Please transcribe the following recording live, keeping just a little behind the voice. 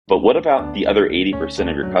But what about the other 80%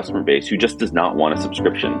 of your customer base who just does not want a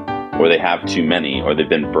subscription, or they have too many, or they've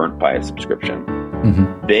been burnt by a subscription?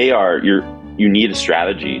 Mm-hmm. You need a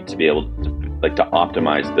strategy to be able to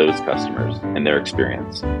optimize those customers and their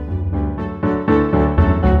experience.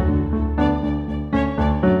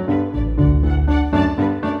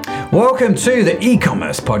 Welcome to the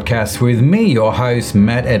e-commerce podcast with me, your host,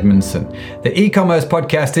 Matt Edmondson. The e-commerce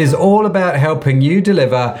podcast is all about helping you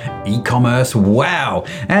deliver e-commerce wow.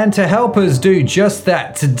 And to help us do just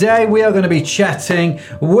that, today we are going to be chatting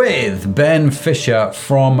with Ben Fisher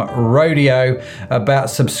from Rodeo about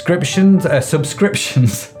subscriptions.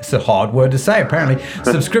 It's a hard word to say, apparently.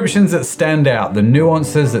 Subscriptions that stand out, the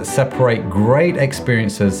nuances that separate great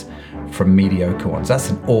experiences from mediocre ones. That's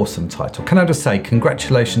an awesome title. Can I just say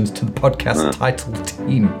congratulations to the podcast title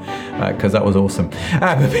team, because that was awesome.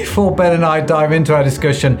 But before Ben and I dive into our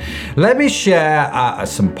discussion, let me share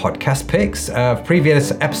some podcast picks of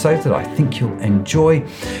previous episodes that I think you'll enjoy.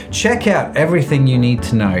 Check out everything you need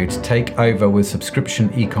to know to take over with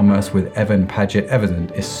subscription e-commerce with Evan Paget. Evan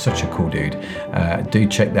is such a cool dude. Do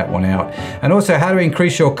check that one out. And also how to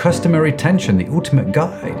increase your customer retention, the ultimate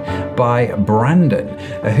guide by Brandon,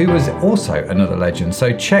 who was also another legend.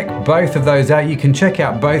 So check both of those out. You can check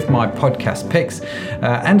out both my podcast picks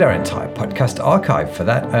and our entire podcast archive for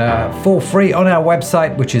that for free on our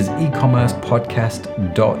website, which is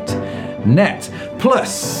ecommercepodcast.net.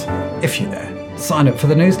 Plus, if you're there, sign up for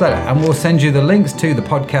the newsletter and we'll send you the links to the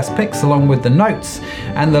podcast picks along with the notes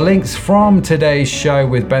and the links from today's show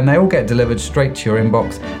with Ben. They all get delivered straight to your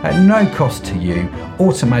inbox at no cost to you,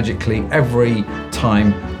 automatically every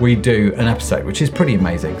time we do an episode, which is pretty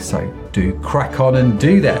amazing. So do crack on and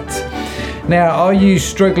do that. Now, are you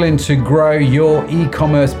struggling to grow your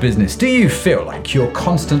e-commerce business? Do you feel like you're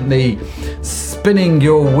constantly spinning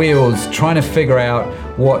your wheels trying to figure out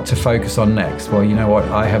what to focus on next? Well, you know what?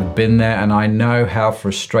 I have been there and I know how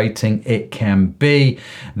frustrating it can be.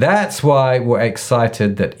 That's why we're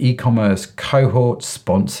excited that e-commerce cohort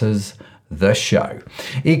sponsors the show.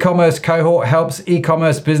 E-commerce cohort helps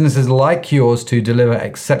e-commerce businesses like yours to deliver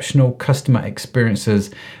exceptional customer experiences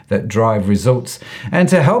that drive results. And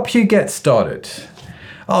to help you get started,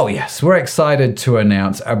 oh yes, we're excited to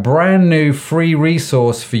announce a brand new free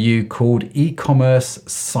resource for you called E-commerce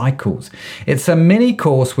Cycles. It's a mini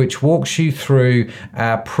course which walks you through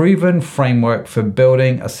our proven framework for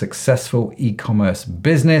building a successful e-commerce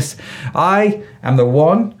business. I am the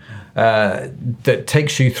one that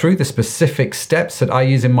takes you through the specific steps that I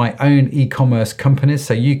use in my own e-commerce companies,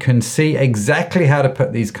 so you can see exactly how to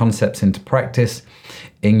put these concepts into practice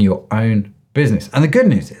in your own business. And the good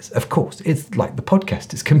news is, of course, it's like the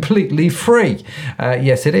podcast. It's completely free.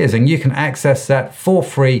 Yes, it is. And you can access that for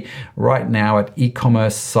free right now at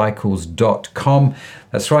ecommercecycles.com.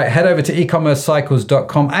 That's right. Head over to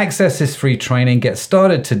ecommercecycles.com. Access this free training. Get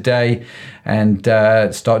started today and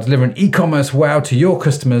start delivering e-commerce wow to your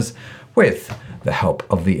customers with the help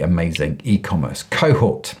of the amazing e-commerce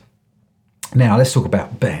cohort. Now, let's talk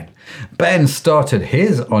about Ben. Ben started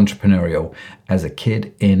his entrepreneurial as a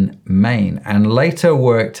kid in Maine and later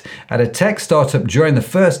worked at a tech startup during the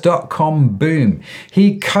first .com boom.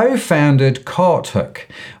 He co-founded CartHook,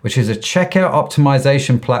 which is a checkout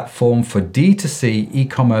optimization platform for D2C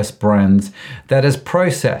e-commerce brands that has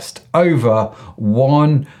processed over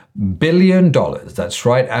 $1 billion. That's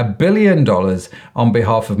right, $1 billion on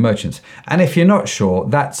behalf of merchants. And if you're not sure,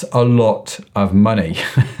 that's a lot of money.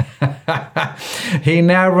 He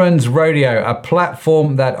now runs Rodeo, a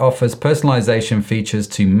platform that offers personalization features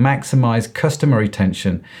to maximize customer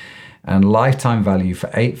retention and lifetime value for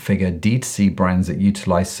 8-figure D2C brands that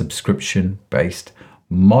utilize subscription-based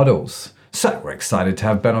models. So we're excited to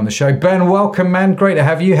have Ben on the show. Ben, welcome, man. Great to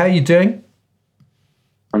have you. How are you doing?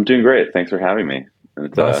 I'm doing great. Thanks for having me.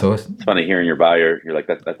 It's, awesome. It's funny hearing your bio. You're like,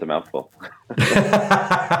 that's a mouthful.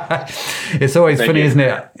 It's always funny, isn't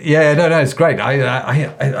it? Yeah, no, it's great.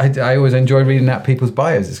 I always enjoy reading out people's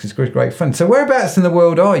bios. It's great fun. So whereabouts in the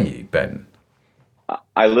world are you, Ben?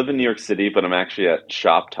 I live in New York City, but I'm actually at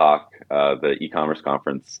Shop Talk, the e-commerce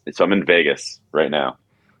conference. So I'm in Vegas right now.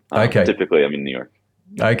 Okay. Typically, I'm in New York.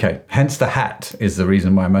 Okay. Hence the hat is the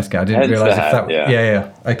reason why I'm asking. I didn't realize if that.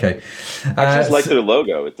 Yeah. Okay. I just like their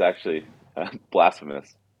logo. It's actually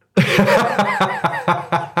blasphemous.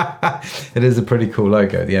 It is a pretty cool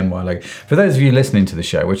logo, the NY logo. For those of you listening to the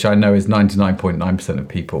show, which I know is 99.9% of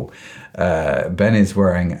people, Ben is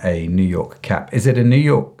wearing a New York cap. Is it a New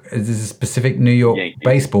York? Is this a specific New York Yankees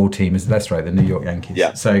baseball team? That's right, the New York Yankees.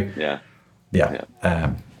 Yeah. So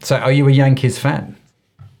so are you a Yankees fan?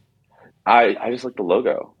 I just like the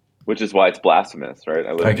logo, which is why it's blasphemous, right?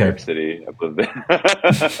 I live in New York City. I've lived there.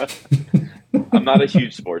 I'm not a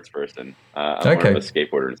huge sports person. I'm more of a Okay.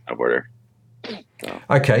 skateboarder and snowboarder. So.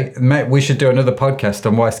 Okay, Matt, we should do another podcast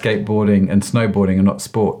on why skateboarding and snowboarding are not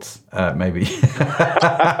sports, maybe.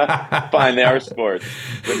 Fine, they are sports,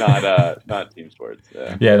 but not team sports.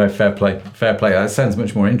 Yeah. Yeah, no, fair play. Fair play. That sounds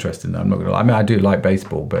much more interesting, though. I'm not going to lie. I mean, I do like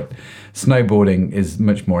baseball, but snowboarding is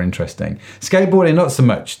much more interesting. Skateboarding, not so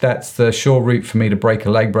much. That's the sure route for me to break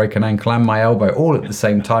a leg, break an ankle, and my elbow all at the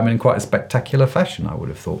same time in quite a spectacular fashion, I would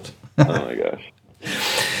have thought. Oh, my gosh.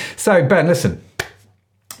 So, Ben, listen.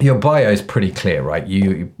 Your bio is pretty clear, right?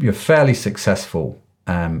 You're fairly successful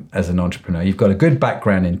as an entrepreneur. You've got a good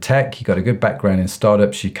background in tech. You've got a good background in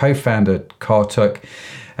startups. You co-founded Cartuck.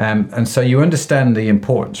 And so you understand the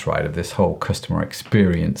importance, right, of this whole customer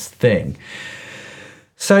experience thing.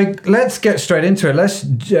 So let's get straight into it. Let's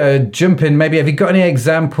jump in. Maybe have you got any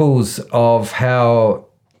examples of how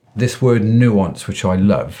this word nuance, which I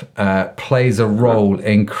love, plays a role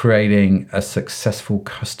in creating a successful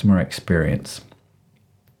customer experience?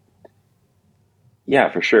 Yeah,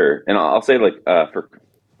 for sure. And I'll say, like, for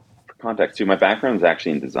context too, my background is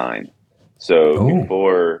actually in design. So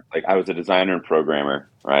before, like, I was a designer and programmer,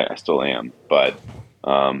 right? I still am. But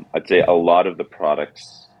I'd say a lot of the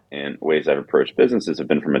products and ways I've approached businesses have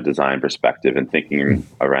been from a design perspective and thinking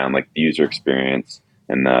around, like, the user experience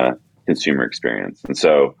and the consumer experience. And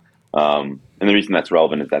so, and the reason that's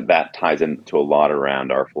relevant is that ties into a lot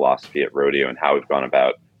around our philosophy at Rodeo and how we've gone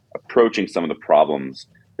about approaching some of the problems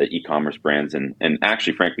that e-commerce brands and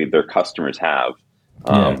actually, frankly, their customers have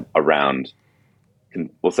around,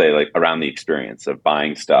 we'll say, like, around the experience of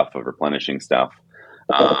buying stuff, of replenishing stuff.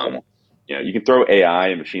 You can throw AI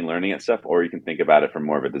and machine learning at stuff, or you can think about it from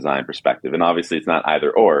more of a design perspective. And obviously, it's not either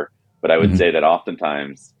or, but I would say that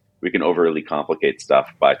oftentimes we can overly complicate stuff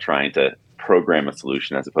by trying to program a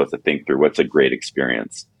solution as opposed to think through what's a great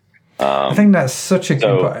experience. I think that's such a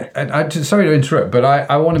good point. Sorry to interrupt, but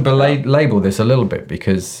I want to label this a little bit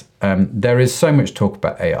because there is so much talk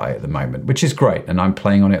about AI at the moment, which is great, and I'm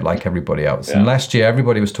playing on it like everybody else. Yeah. And last year,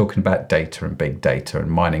 everybody was talking about data and big data and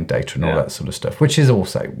mining data and all that sort of stuff, which is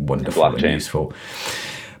also wonderful and useful.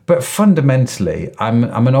 But fundamentally, I'm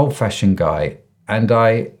an old-fashioned guy, and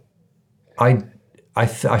I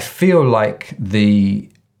feel like the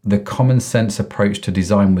common sense approach to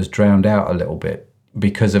design was drowned out a little bit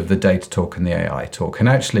because of the data talk and the AI talk. And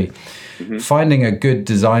actually finding a good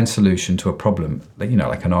design solution to a problem, like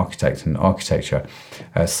an architect and architecture,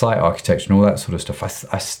 site architecture and all that sort of stuff,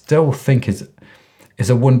 I still think is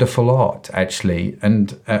a wonderful art, actually,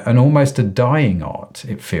 and almost a dying art,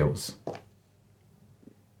 it feels.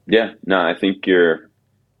 Yeah, no, I think you're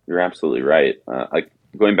absolutely right. Like,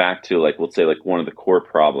 going back to, like, let's say, like, one of the core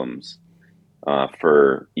problems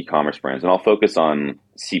for e-commerce brands, and I'll focus on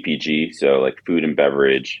CPG, so like food and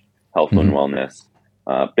beverage, health and wellness.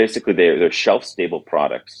 Basically, they're shelf-stable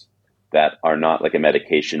products that are not like a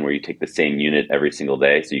medication where you take the same unit every single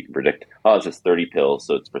day, so you can predict, it's just 30 pills,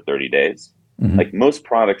 so it's for 30 days. Like most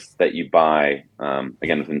products that you buy,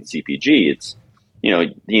 again, within CPG, it's,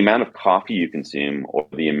 the amount of coffee you consume or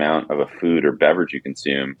the amount of a food or beverage you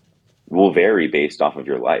consume will vary based off of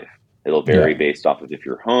your life. It'll vary based off of if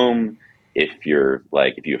you're home, if you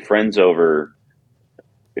have friends over,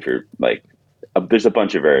 if you're like, there's a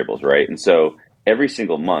bunch of variables, right? And so every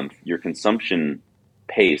single month, your consumption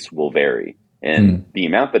pace will vary, and the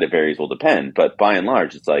amount that it varies will depend. But by and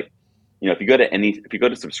large, it's like, if you go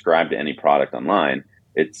to subscribe to any product online,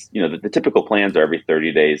 it's, the typical plans are every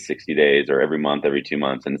 30 days, 60 days, or every month, every 2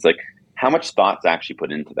 months. And it's like, how much thought's actually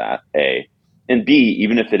put into that, A, and B,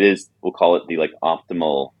 even if it is, we'll call it the like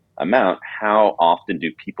optimal amount, how often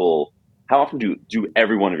do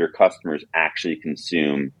every one of your customers actually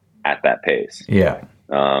consume at that pace? Yeah.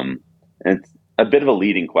 And it's a bit of a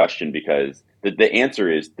leading question because the answer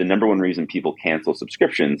is the number one reason people cancel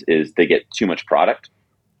subscriptions is they get too much product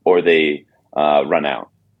or they run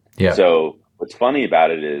out. Yeah. So what's funny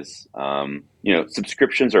about it is,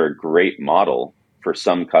 subscriptions are a great model for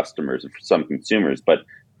some customers and for some consumers, but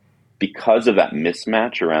because of that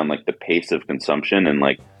mismatch around like the pace of consumption and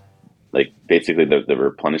like basically the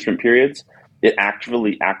replenishment periods, it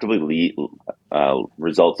actively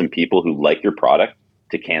results in people who like your product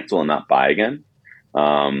to cancel and not buy again,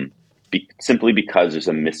 simply because there's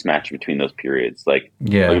a mismatch between those periods. Like,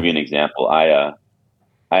 I'll give you an example.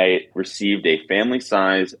 I received a family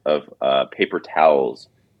size of paper towels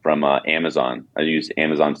from Amazon. I used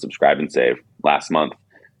Amazon Subscribe and Save last month,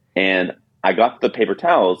 and I got the paper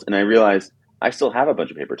towels, and I realized I still have a bunch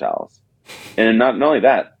of paper towels. And not only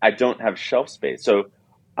that, I don't have shelf space. So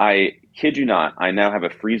I kid you not, I now have a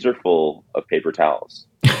freezer full of paper towels.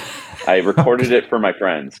 I recorded it for my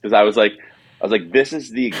friends because I was like, I was like, this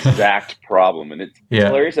is the exact problem. And it's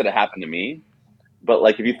hilarious that it happened to me. But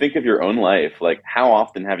like, if you think of your own life, like how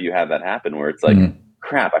often have you had that happen where it's like,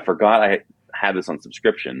 crap, I forgot I had this on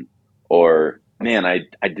subscription, or man, I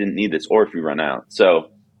didn't need this, or if you run out.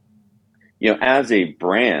 So, as a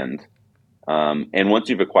brand, and once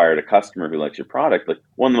you've acquired a customer who likes your product, like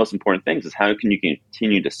one of the most important things is how can you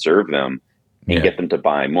continue to serve them and get them to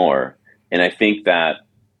buy more. And I think that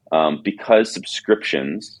because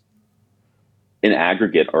subscriptions in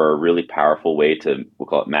aggregate are a really powerful way to, we'll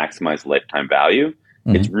call it, maximize lifetime value.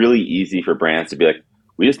 It's really easy for brands to be like,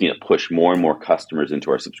 we just need to push more and more customers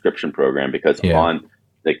into our subscription program because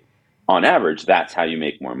on average, that's how you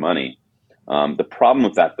make more money. The problem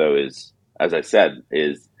with that, though, is, as I said,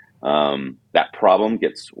 is that problem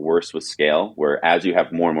gets worse with scale, where as you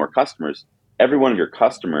have more and more customers, every one of your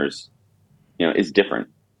customers, is different.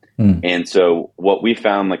 And so what we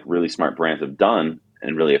found like really smart brands have done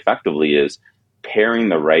and really effectively is pairing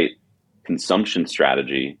the right consumption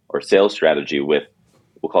strategy or sales strategy with,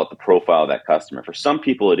 we'll call it, the profile of that customer. For some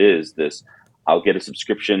people, it is this, I'll get a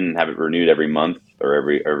subscription and have it renewed every month or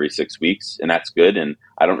every 6 weeks. And that's good. And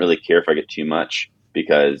I don't really care if I get too much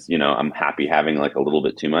because, I'm happy having like a little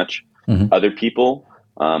bit too much. Other people,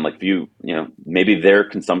 like if maybe their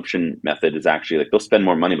consumption method is actually like they'll spend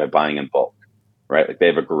more money by buying in bulk, right? Like they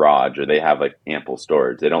have a garage or they have like ample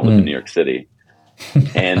storage. They don't live in New York City.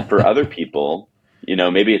 And for other people,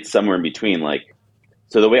 maybe it's somewhere in between. Like,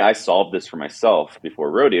 so the way I solved this for myself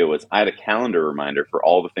before Rodeo was I had a calendar reminder for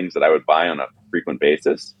all the things that I would buy on a frequent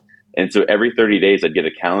basis. And so every 30 days I'd get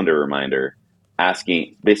a calendar reminder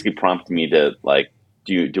basically prompting me to like,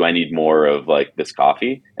 do I need more of like this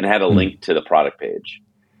coffee? And I had a link to the product page.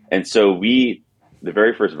 And so the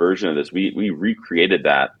very first version of this, we recreated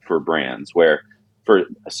that for brands where for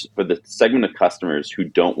the segment of customers who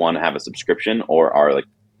don't want to have a subscription or are like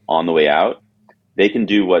on the way out, they can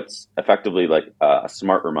do what's effectively like a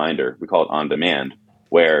smart reminder. We call it on demand,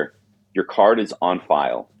 where your card is on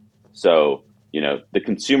file. So, the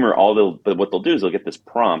consumer, what they'll do is they'll get this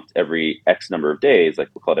prompt every X number of days, like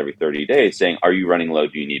we'll call it every 30 days, saying, are you running low?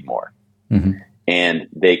 Do you need more? And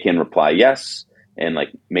they can reply yes, and like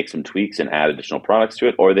make some tweaks and add additional products to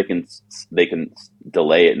it, or they can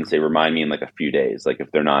delay it and say, remind me in like a few days, like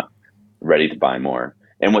if they're not ready to buy more.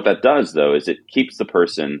 And what that does though, is it keeps the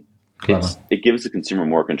person, it gives the consumer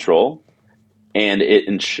more control, and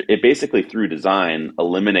it basically through design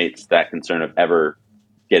eliminates that concern of ever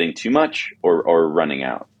getting too much or running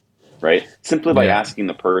out, right? Simply by asking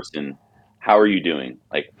the person, how are you doing?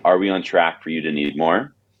 Like, are we on track for you to need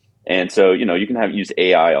more? And so, you can use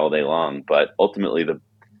AI all day long, but ultimately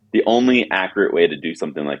the only accurate way to do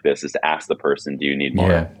something like this is to ask the person, do you need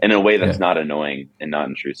more? In a way that's not annoying and not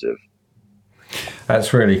intrusive.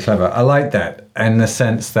 That's really clever. I like that in the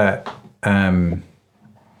sense that I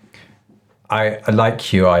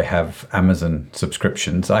like you. I have Amazon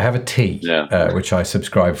subscriptions. I have a tea, which I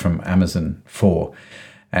subscribe from Amazon for.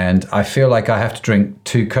 And I feel like I have to drink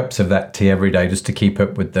 2 cups of that tea every day just to keep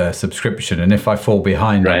up with the subscription. And if I fall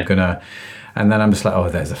behind, I'm going to... And then I'm just like, oh,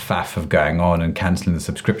 there's a faff of going on and cancelling the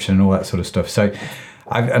subscription and all that sort of stuff. So,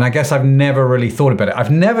 I guess I've never really thought about it.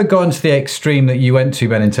 I've never gone to the extreme that you went to,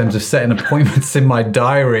 Ben, in terms of setting appointments in my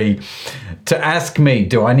diary to ask me,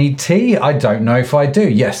 do I need tea? I don't know if I do.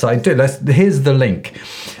 Yes, I do. Here's the link.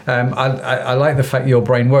 I like the fact your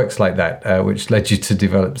brain works like that, which led you to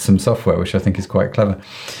develop some software, which I think is quite clever.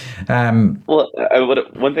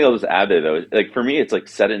 One thing I'll just add there, though, is like for me, it's like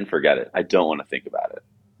set it and forget it. I don't want to think about it.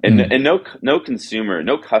 And no consumer,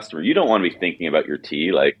 no customer, you don't want to be thinking about your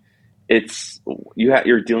tea. Like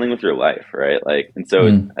you're dealing with your life, right? Like, and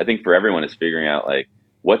so I think for everyone is figuring out like,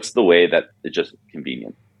 what's the way that it's just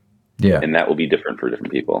convenient. Yeah. And that will be different for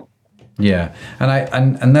different people. Yeah.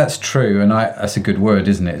 And that's true. And that's a good word,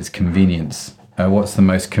 isn't it? It's convenience. What's the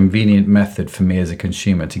most convenient method for me as a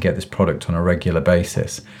consumer to get this product on a regular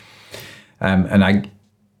basis? And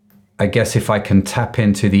I guess if I can tap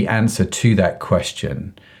into the answer to that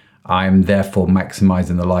question, I'm therefore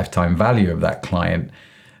maximizing the lifetime value of that client,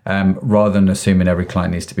 rather than assuming every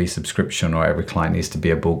client needs to be subscription or every client needs to be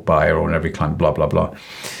a bulk buyer or every client blah, blah, blah.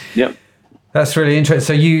 Yep. That's really interesting.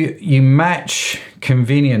 So you match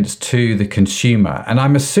convenience to the consumer. And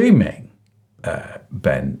I'm assuming,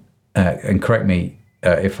 Ben, and correct me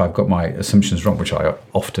if I've got my assumptions wrong, which I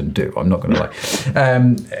often do, I'm not going to lie.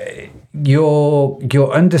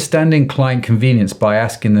 You're understanding client convenience by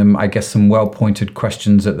asking them, I guess, some well-pointed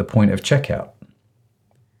questions at the point of checkout.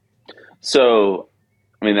 So,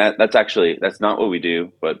 I mean, that's not what we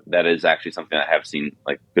do, but that is actually something I have seen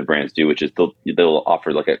like good brands do, which is they'll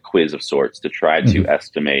offer like a quiz of sorts to try to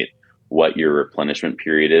estimate what your replenishment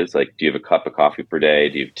period is. Like, do you have a cup of coffee per day?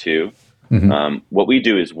 Do you have two? What we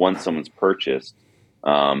do is once someone's purchased,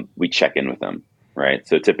 we check in with them, right?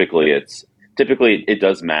 So typically it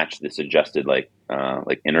does match the suggested like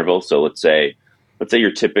interval. So let's say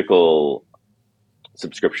your typical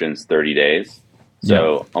subscription is 30 days.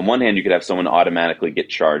 So on one hand, you could have someone automatically get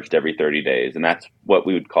charged every 30 days, and that's what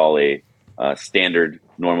we would call a standard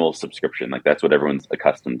normal subscription. Like that's what everyone's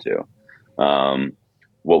accustomed to.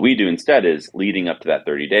 What we do instead is leading up to that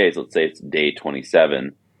 30 days, let's say it's day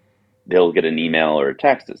 27, they'll get an email or a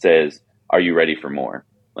text that says, are you ready for more?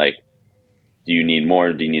 Like, do you need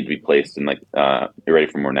more? Do you need to be placed in you're ready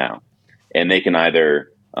for more now? And they can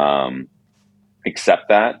either accept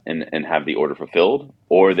that and have the order fulfilled,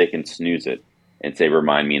 or they can snooze it and say,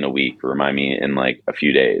 remind me in a week, or remind me in like a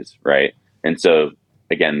few days, right? And so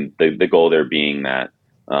again, the goal there being that,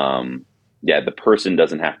 the person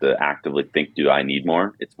doesn't have to actively think, do I need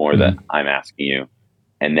more? It's more that I'm asking you.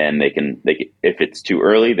 And then they can, if it's too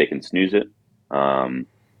early, they can snooze it.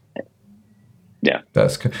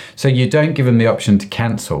 That's cool. So you don't give them the option to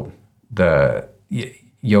cancel.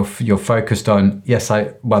 You're focused on,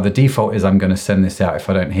 the default is I'm going to send this out if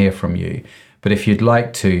I don't hear from you. But if you'd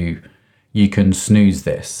like to, you can snooze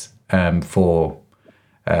this and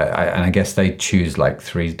I guess they choose like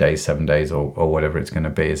 3 days, 7 days, or whatever it's going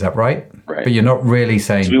to be. Is that right? Right. But you're not really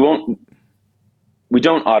saying. So we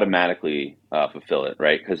don't automatically fulfill it,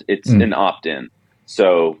 right? Because it's an opt-in.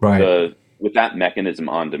 So with that mechanism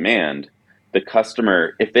on demand, the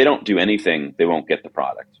customer, if they don't do anything, they won't get the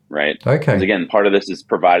product, right? Okay. Because again, part of this is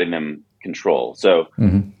providing them control. So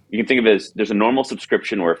you can think of it as there's a normal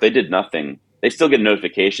subscription where if they did nothing, they still get a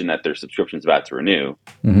notification that their subscription is about to renew.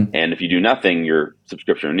 And if you do nothing, your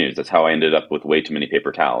subscription renews. That's how I ended up with way too many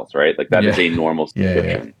paper towels, right? Like that is a normal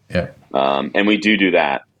subscription. And we do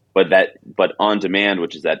that. But on demand,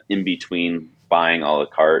 which is that in between buying a la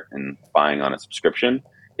carte and buying on a subscription,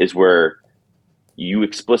 is where you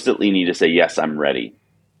explicitly need to say, yes, I'm ready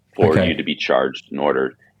for you to be charged and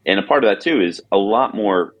ordered. And a part of that too is a lot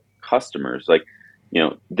more customers, like,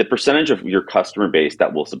 the percentage of your customer base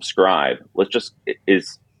that will subscribe,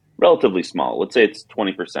 is relatively small. Let's say it's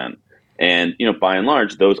 20%. And, by and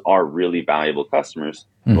large, those are really valuable customers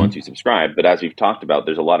once you subscribe. But as we've talked about,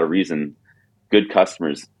 there's a lot of reason good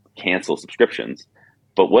customers cancel subscriptions.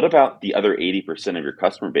 But what about the other 80% of your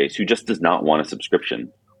customer base who just does not want a subscription,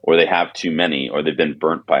 or they have too many, or they've been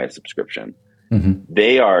burnt by a subscription?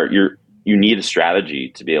 You need a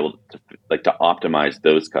strategy to be able to optimize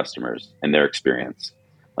those customers and their experience.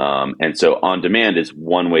 And so on demand is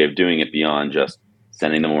one way of doing it beyond just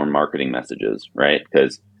sending them more marketing messages, right?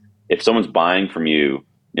 Because if someone's buying from you,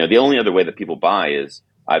 the only other way that people buy is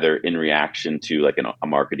either in reaction to like a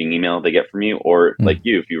marketing email they get from you, or like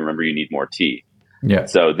you, if you remember, you need more tea. Yeah.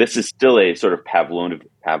 So this is still a sort of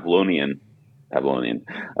Pavlovian.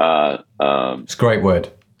 It's a great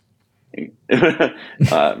word. I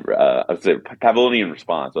would say Pavlovian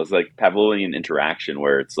response. So it's like Pavlovian interaction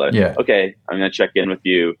where it's like, okay, I'm going to check in with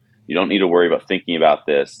you. You don't need to worry about thinking about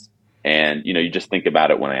this. And, you just think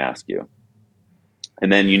about it when I ask you.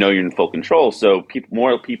 And then, you're in full control. So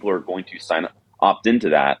more people are going to opt into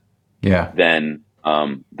that than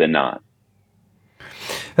not.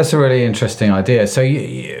 That's a really interesting idea. So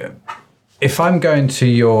if I'm going to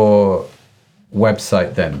your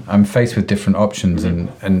website, then I'm faced with different options,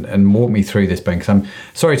 and walk me through this, Ben, because I'm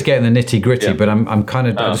sorry to get in the nitty gritty, but I'm kind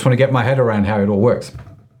of, I just want to get my head around how it all works.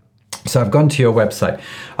 So I've gone to your website.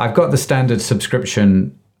 I've got the standard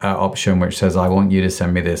subscription option, which says, I want you to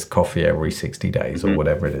send me this coffee every 60 days or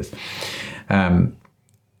whatever it is. And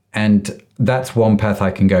that's one path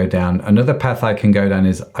I can go down. Another path I can go down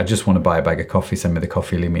is, I just want to buy a bag of coffee, send me the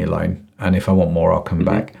coffee, leave me alone. And if I want more, I'll come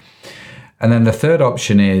back. And then the third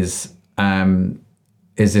option is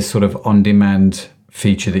this sort of on-demand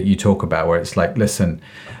feature that you talk about, where it's like, listen,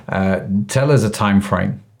 tell us a time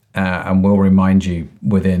frame, and we'll remind you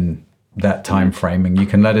within that time frame, and you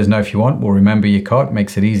can let us know if you want. We'll remember your cart,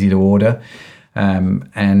 makes it easy to order, and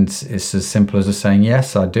it's as simple as just saying,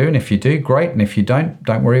 yes, I do, and if you do, great, and if you don't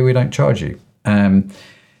worry, we don't charge you.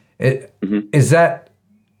 Is that,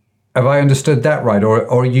 have I understood that right, or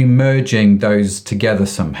are you merging those together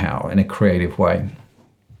somehow in a creative way?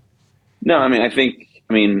 No, I think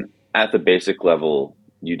at the basic level,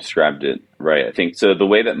 you described it right. I think so. The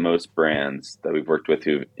way that most brands that we've worked with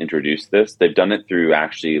who've introduced this, they've done it through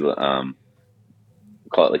actually call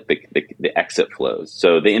it like the exit flows.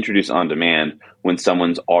 So they introduce on demand when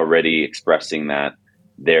someone's already expressing that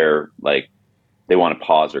they're like, they want to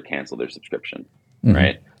pause or cancel their subscription,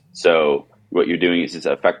 right? So what you're doing is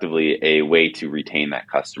effectively a way to retain that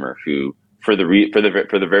customer who for the reason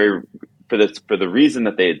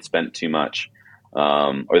that they had spent too much,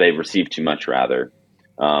 or they received too much rather.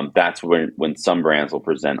 That's when some brands will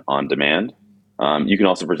present on demand. You can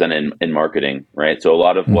also present it in marketing, right? So a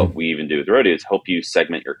lot of what we even do with Rodeo is help you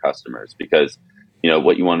segment your customers, because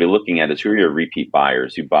what you want to be looking at is who are your repeat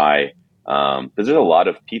buyers who buy, because there's a lot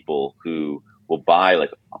of people who will buy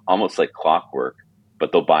like almost like clockwork,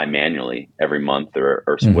 but they'll buy manually every month or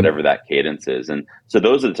whatever that cadence is. And so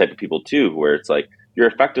those are the type of people too, where it's like you're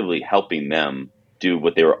effectively helping them do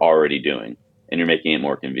what they were already doing, and you're making it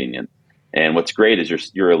more convenient. And what's great is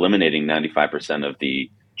you're eliminating 95% of the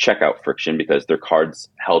checkout friction, because their card's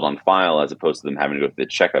held on file as opposed to them having to go through the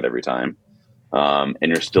checkout every time. And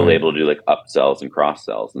you're still able to do like upsells and cross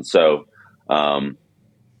sells. And so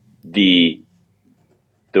the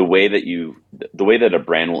way that a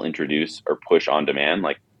brand will introduce or push on demand,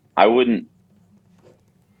 like I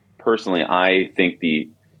think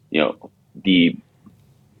you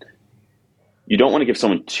don't want to give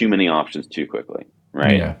someone too many options too quickly,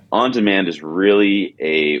 right? Yeah. On demand is really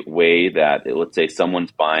a way that, let's say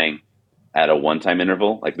someone's buying at a one-time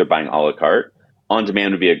interval, like they're buying a la carte. On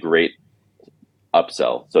demand would be a great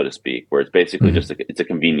upsell, so to speak, where it's basically just it's a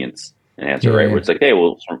convenience answer, right? Where it's like, hey,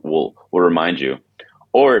 we'll remind you.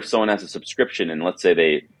 Or if someone has a subscription and let's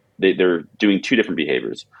say they're doing two different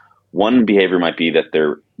behaviors. One behavior might be that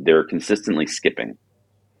they're consistently skipping.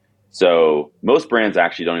 So most brands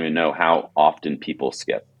actually don't even know how often people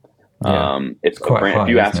skip. If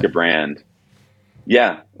you ask a brand,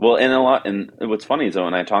 well, and what's funny is that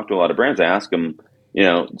when I talk to a lot of brands, I ask them,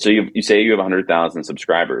 so you say you have 100,000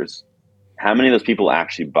 subscribers, how many of those people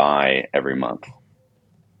actually buy every month?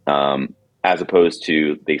 As opposed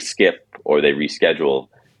to they skip or they reschedule.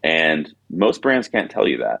 And most brands can't tell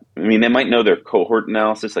you that. I mean, they might know their cohort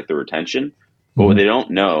analysis, like the retention, but what they don't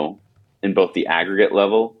know in both the aggregate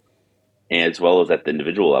level as well as at the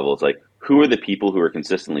individual level is like, who are the people who are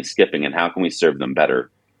consistently skipping and how can we serve them better,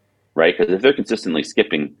 right? Because if they're consistently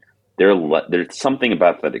skipping, there's something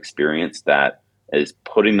about that experience that is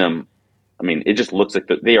putting them, I mean, it just looks like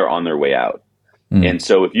they are on their way out. And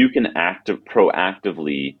so if you can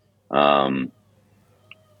proactively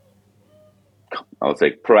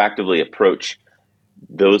approach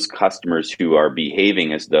those customers who are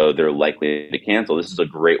behaving as though they're likely to cancel, this is a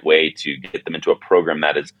great way to get them into a program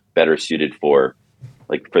that is better suited for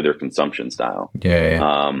their consumption style.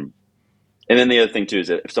 And then the other thing too is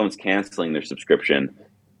that if someone's canceling their subscription,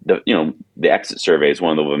 the exit survey is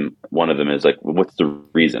one of them is like, what's the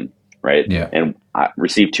reason, right? And I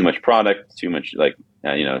received too much product, too much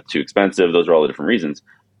too expensive. Those are all the different reasons.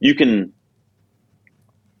 You can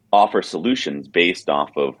offer solutions based off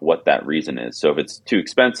of what that reason is. So if it's too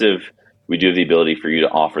expensive, we do have the ability for you to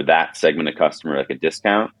offer that segment of customer like a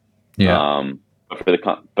discount.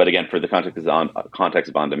 But again, for the context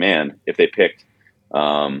of on demand, if they picked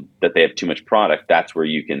that they have too much product, that's where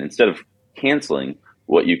you can, instead of canceling,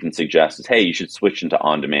 what you can suggest is, hey, you should switch into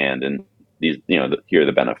on demand, and these, here are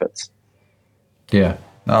the benefits. Yeah.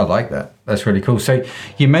 I like that. That's really cool. So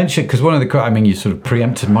you mentioned, because you sort of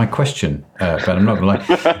preempted my question, but I'm not going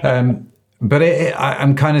to lie. But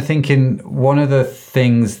I'm kind of thinking one of the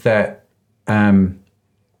things that I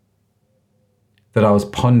was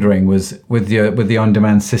pondering was with the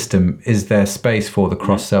on-demand system, is there space for the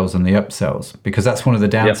cross-sells and the upsells? Because that's one of the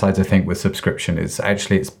downsides, I think, with subscription is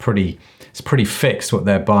actually it's pretty fixed what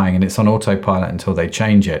they're buying, and it's on autopilot until they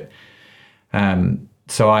change it.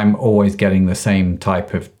 So I'm always getting the same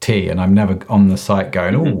type of tea, and I'm never on the site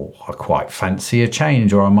going, oh, I quite fancy a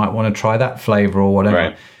change, or I might want to try that flavor or whatever.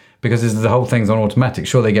 Right. Because the whole thing's on automatic.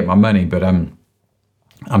 Sure, they get my money, but I'm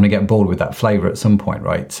going to get bored with that flavor at some point,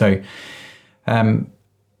 right? So how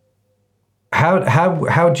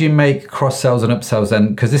do you make cross-sells and upsells then?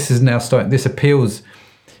 Because this is now this appeals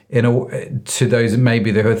to those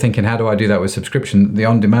maybe who are thinking, how do I do that with subscription? The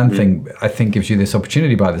on-demand thing, I think, gives you this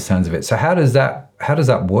opportunity by the sounds of it. So how does that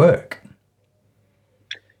work?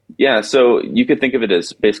 Yeah, so you could think of it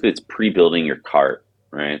as basically it's pre-building your cart,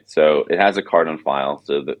 right? So it has a cart on file.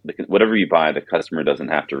 So whatever you buy, the customer doesn't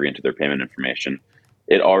have to re-enter their payment information.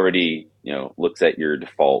 It already, looks at your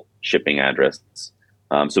default shipping address.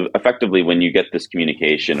 So effectively, when you get this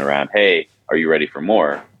communication around, hey, are you ready for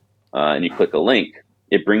more? And you click a link,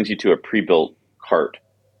 it brings you to a pre-built cart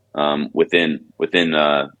within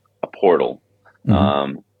a portal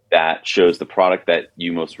that shows the product that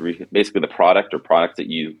you basically the product or products that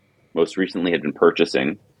you most recently had been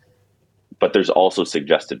purchasing. But there's also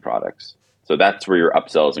suggested products, so that's where your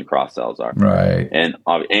upsells and cross sells are. Right. And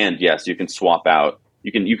yes, you can swap out.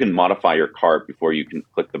 You can modify your cart before you can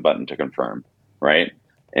click the button to confirm. Right.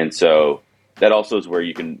 And so that also is where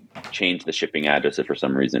you can change the shipping address if for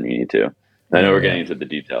some reason you need to. And I know we're getting into the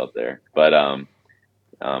details there, but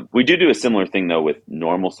we do a similar thing though with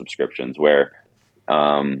normal subscriptions, where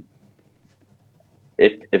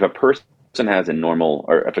if a person has a normal,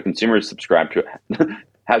 or if a consumer is subscribed to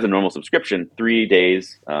has a normal subscription 3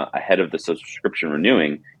 days ahead of the subscription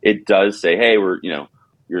renewing, it does say, hey,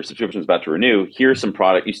 your subscription is about to renew. Here's some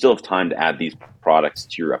product. You still have time to add these products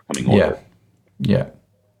to your upcoming order. Yeah.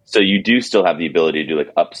 So you do still have the ability to do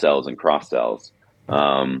like upsells and cross sells.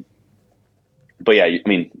 But yeah, I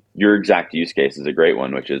mean, your exact use case is a great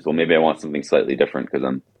one, which is, well, maybe I want something slightly different because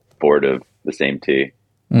I'm bored of the same tea.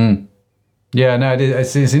 Yeah, no,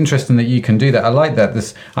 it's interesting that you can do that. I like that.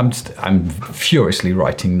 I'm furiously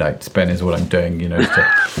writing notes, Ben, is what I'm doing, to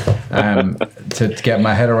get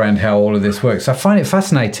my head around how all of this works. I find it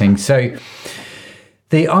fascinating. So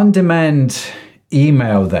the on-demand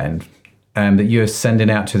email then that you're sending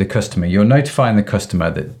out to the customer, you're notifying the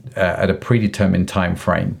customer that at a predetermined time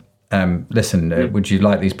frame, would you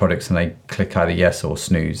like these products? And they click either yes or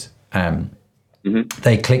snooze.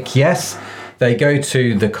 They click yes. They go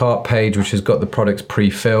to the cart page, which has got the products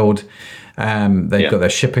pre-filled. They've got their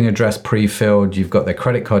shipping address pre-filled. You've got their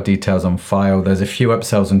credit card details on file. There's a few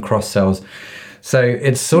upsells and cross-sells. So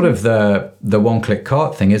it's sort of the one-click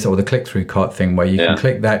cart thing, or the click-through cart thing, where you can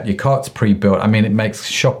click that. Your cart's pre-built. I mean, it makes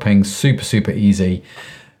shopping super, super easy.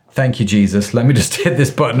 Thank you, Jesus. Let me just hit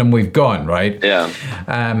this button and we've gone, right? Yeah.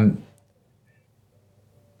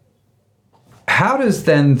 How does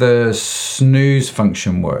then the snooze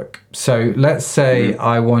function work? So let's say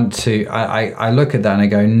I want to, I look at that and I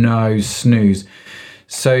go, no, snooze.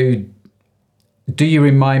 So do you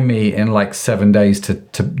remind me in like 7 days to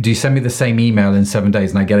do you send me the same email in 7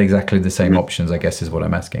 days and I get exactly the same options, I guess is what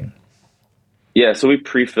I'm asking. Yeah, so we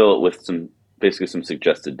pre-fill it with basically some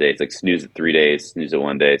suggested dates, like snooze at 3 days, snooze at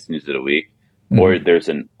 1 day, snooze at a week. Or there's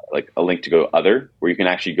a link to go other, where you can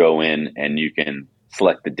actually go in and you can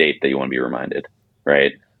select the date that you want to be reminded,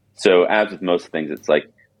 right? So as with most things, it's like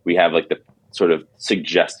we have like the sort of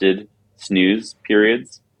suggested snooze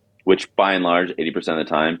periods, which by and large, 80% of the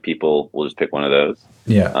time, people will just pick one of those.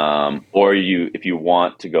 Yeah. Or if you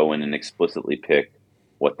want to go in and explicitly pick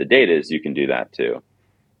what the date is, you can do that too.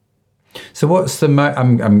 So what's the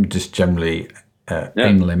I'm just generally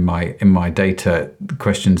anal in my data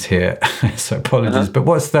questions here, so apologies. But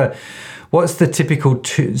what's the typical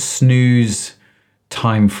snooze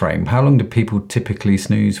time frame? How long do people typically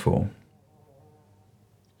snooze for?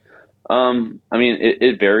 I mean,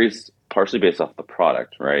 it varies partially based off the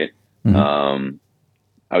product, right? I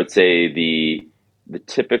would say the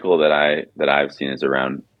typical that I've seen is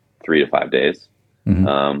around 3 to 5 days.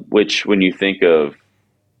 Which when I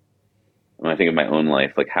think of my own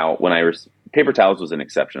life, like paper towels was an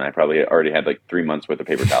exception. I probably already had like 3 months worth of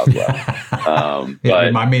paper towels left.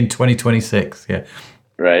 But I mean 2026, yeah.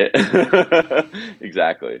 Right.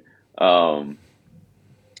 Exactly. But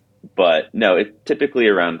no, it's typically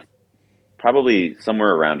probably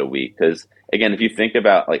somewhere around a week. Because again, if you think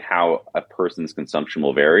about like how a person's consumption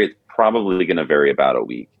will vary, it's probably going to vary about a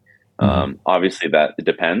week. Obviously that it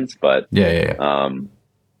depends, but yeah,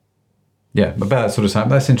 about that sort of time.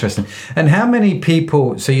 That's interesting. And how many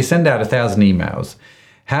people, so you send out 1,000 emails,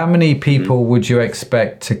 how many people would you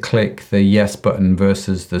expect to click the yes button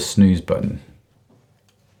versus the snooze button?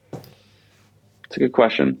 It's a good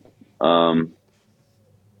question.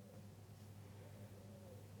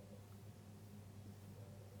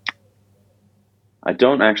 I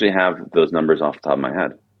don't actually have those numbers off the top of my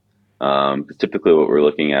head. Typically what we're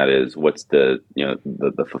looking at is what's the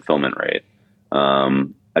fulfillment rate.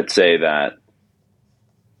 I'd say that,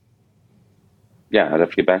 I'd have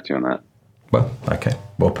to get back to you on that. Well, okay.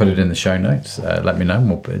 We'll put it in the show notes. Let me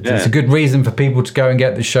know. It's a good reason for people to go and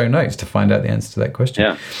get the show notes to find out the answer to that question.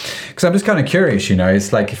 Yeah. Because I'm just kind of curious,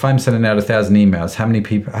 it's like if I'm sending out 1,000 emails, how many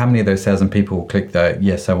of those 1,000 people will click the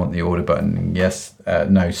yes, I want the order button, yes,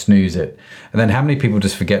 no, snooze it. And then how many people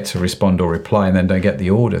just forget to respond or reply and then don't get the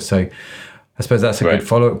order? So I suppose that's a good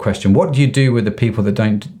follow-up question. What do you do with the people that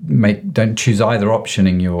don't choose either option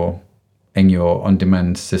in your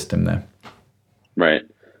on-demand system there? Right.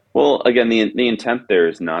 Well, again, the intent there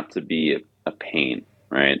is not to be a pain,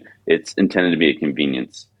 right? It's intended to be a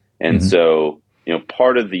convenience. And so,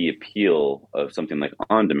 part of the appeal of something like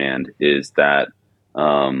on-demand is that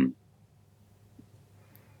that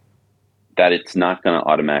it's not going to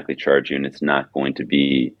automatically charge you, and it's not going to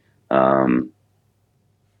be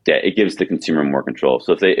it gives the consumer more control.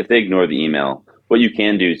 So if they ignore the email, what you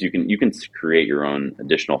can do is you can create your own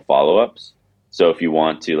additional follow-ups. So if you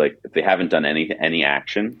want to, like, if they haven't done any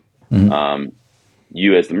action,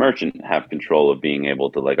 you as the merchant have control of being able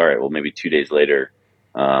to like, all right, well, maybe 2 days later,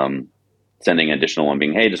 sending an additional one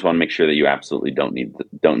being, hey, just want to make sure that you absolutely don't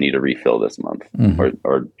need a refill this month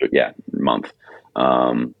or month.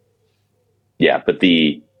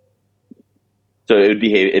 So it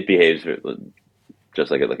behaves just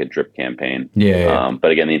like a drip campaign.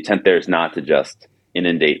 But again, the intent there is not to just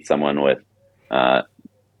inundate someone with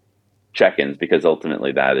check-ins, because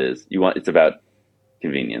ultimately it's about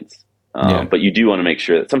convenience. But you do want to make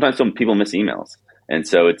sure that sometimes some people miss emails. And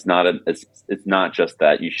so it's not just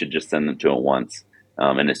that you should just send them to them once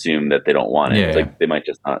and assume that they don't want it. It's like they might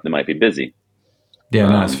just not, they might be busy. Yeah,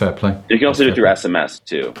 no, that's fair play. You can also do it through SMS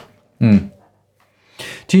too.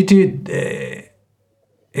 Do you do?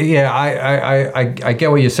 I get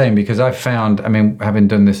what you're saying, because I've found, I mean, having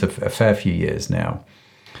done this a fair few years now,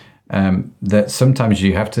 that sometimes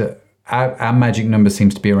you have to. Our magic number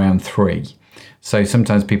seems to be around 3. So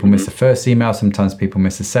sometimes people miss the first email, sometimes people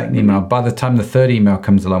miss the second email. By the time the third email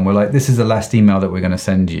comes along, we're like, this is the last email that we're going to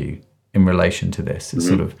send you in relation to this. It's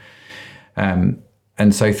sort of, and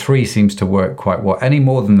so 3 seems to work quite well. Any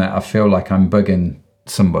more than that, I feel like I'm bugging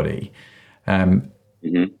somebody.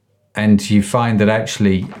 And you find that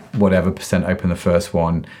actually whatever percent open the first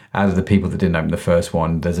one, out of the people that didn't open the first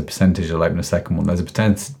one, there's a percentage that'll open the second one, there's a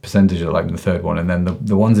percentage that'll open the third one, and then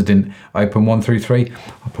the ones that didn't open 1 through 3,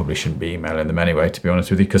 I probably shouldn't be emailing them anyway, to be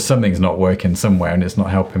honest with you, because something's not working somewhere and it's not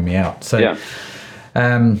helping me out. So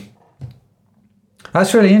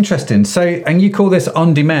that's really interesting. So, and you call this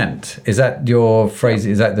on demand. Is that your phrase?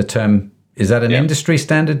 Is that the term? Is that an industry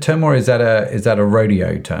standard term, or is that a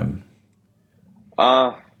rodeo term?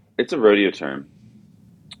 It's a rodeo term,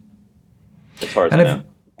 as far as I know.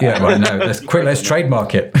 Let's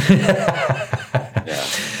trademark it.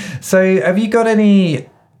 So have you got any,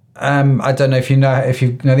 I don't know if you know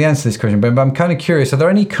the answer to this question, but I'm kind of curious, are there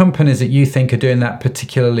any companies that you think are doing that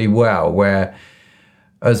particularly well, where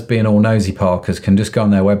us being all nosy parkers can just go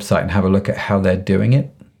on their website and have a look at how they're doing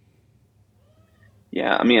it?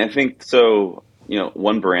 Yeah, I mean, I think so.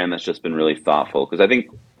 One brand that's just been really thoughtful, because I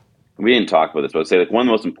think we didn't talk about this, but I'd say like one of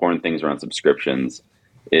the most important things around subscriptions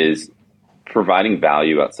is providing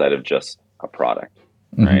value outside of just a product,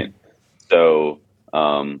 right? So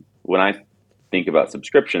when I think about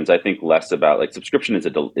subscriptions, I think less about like subscription is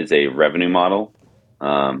a revenue model,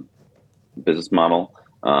 business model,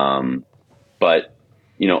 but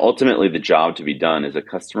ultimately the job to be done is a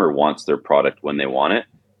customer wants their product when they want it,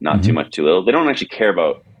 not too much, too little. They don't actually care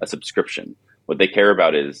about a subscription. What they care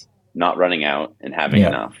about is not running out and having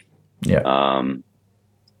enough.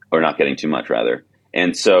 Or not getting too much, rather.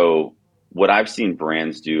 And so what I've seen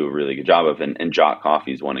brands do a really good job of, and Jot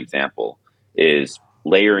Coffee is one example, is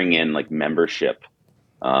layering in like membership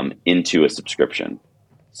into a subscription.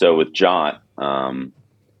 So with Jot,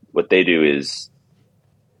 what they do is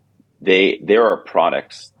there are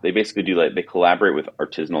products. They basically do they collaborate with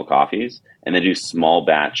artisanal coffees, and they do small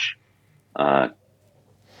batch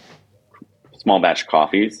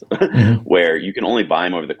coffees where you can only buy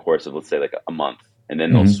them over the course of, let's say, like a month, and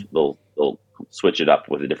then they'll switch it up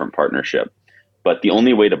with a different partnership. But the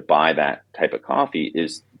only way to buy that type of coffee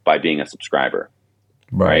is by being a subscriber,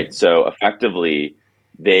 right? So effectively,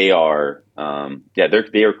 they are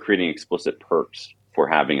they are creating explicit perks for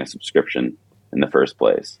having a subscription in the first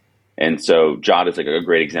place. And so Jot is like a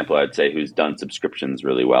great example, I'd say, who's done subscriptions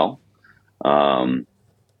really well.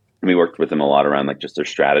 We worked with them a lot around like just their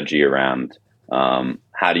strategy around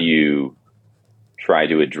how do you try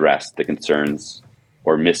to address the concerns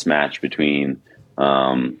or mismatch between,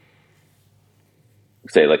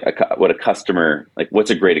 say, like what a customer, like what's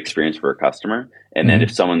a great experience for a customer, and then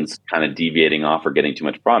if someone's kind of deviating off or getting too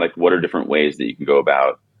much product, what are different ways that you can go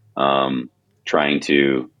about trying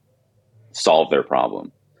to solve their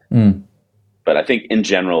problem. But I think in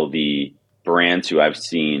general, the brands who I've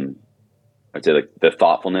seen, I'd say like the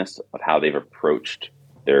thoughtfulness of how they've approached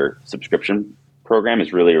their subscription program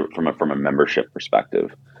is really from a membership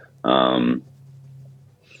perspective. And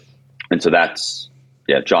so that's,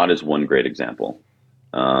 Jot is one great example.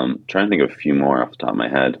 Trying to think of a few more off the top of my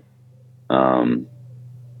head.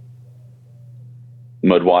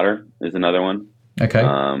 Mudwater is another one. Okay.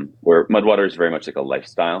 Where Mudwater is very much like a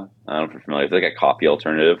lifestyle. I don't know if you're familiar. It's like a coffee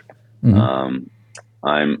alternative. I'm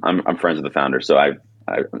friends with the founder, so I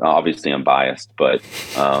obviously I'm biased, but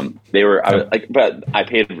I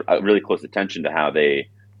paid really close attention to how they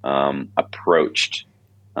approached,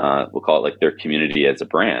 we'll call it like their community as a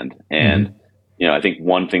brand. And I think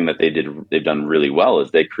one thing that they've done really well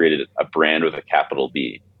is they created a brand with a capital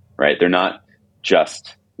B, right? They're not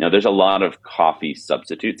just, there's a lot of coffee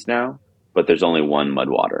substitutes now, but there's only one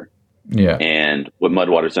Mudwater. Yeah. And what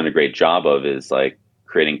Mudwater's done a great job of is like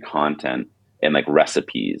creating content and like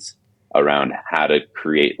recipes around how to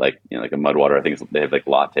create like, like a Mudwater. I think they have like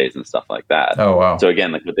lattes and stuff like that. Oh, wow. So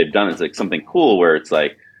again, like what they've done is like something cool where it's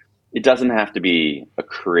like, it doesn't have to be a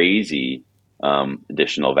crazy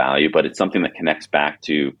additional value, but it's something that connects back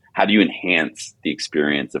to how do you enhance the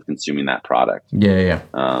experience of consuming that product? Yeah.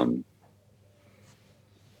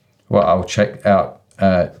 Well, I'll check out.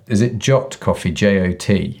 Is it Jot Coffee? Jot?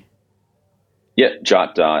 Yeah,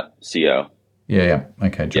 jot.co. Yeah.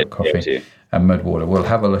 Okay, Jot Coffee J-O-T. and Mudwater. We'll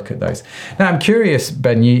have a look at those. Now, I'm curious,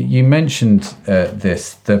 Ben. You mentioned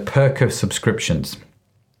the perk of subscriptions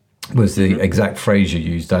was the exact phrase you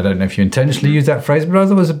used. I don't know if you intentionally used that phrase, but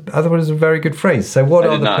otherwise it was a very good phrase. So what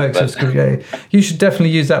are the perks of subscription? You should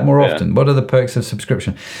definitely use that more often. What are the perks of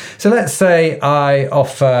subscription? So let's say I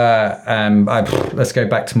offer, let's go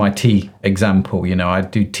back to my tea example. I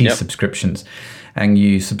do tea subscriptions, and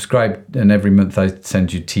you subscribe, and every month I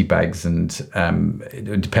send you tea bags, and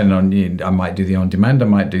depending on, I might do the on-demand, I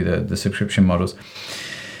might do the subscription models.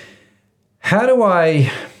 How do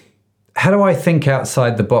I think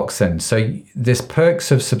outside the box then? So this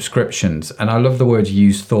perks of subscriptions, and I love the word you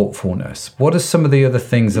use, thoughtfulness. What are some of the other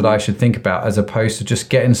things that I should think about as opposed to just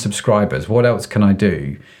getting subscribers? What else can I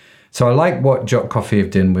do? So I like what Jot Coffee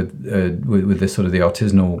have done with the sort of the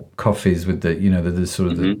artisanal coffees with the the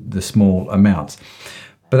sort of the small amounts.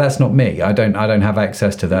 But that's not me. I don't have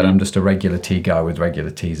access to that. I'm just a regular tea guy with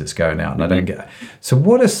regular teas that's going out, and I don't get. So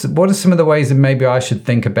what are some of the ways that maybe I should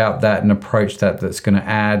think about that and approach that's going to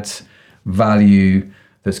add value,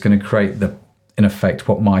 that's going to create in effect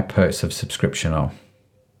what my perks of subscription are?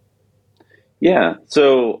 Yeah.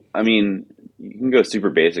 So, I mean, you can go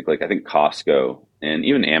super basic. Like I think Costco and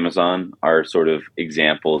even Amazon are sort of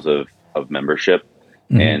examples of membership.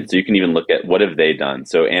 And so you can even look at what have they done.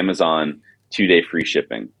 So Amazon 2-day free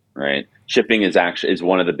shipping, right? Shipping is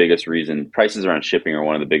one of the biggest reasons, prices around shipping are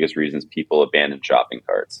one of the biggest reasons people abandon shopping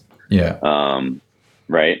carts. Yeah.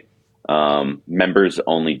 Right. Members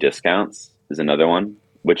only discounts is another one,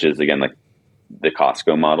 which is again like the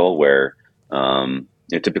Costco model where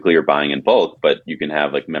typically you're buying in bulk, but you can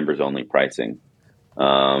have like members only pricing.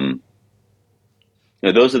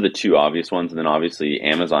 Those are the two obvious ones, and then obviously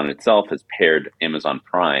Amazon itself has paired Amazon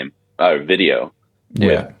Prime Video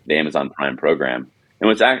with the Amazon Prime program. And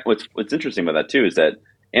what's interesting about that too is that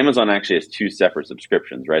Amazon actually has two separate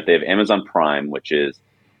subscriptions, right? They have Amazon Prime, which is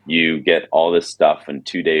you get all this stuff and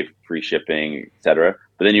 2-day free shipping, et cetera.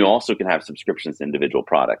 But then you also can have subscriptions to individual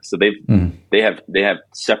products. So they have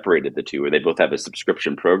separated the two, where they both have a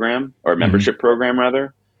subscription program or a membership program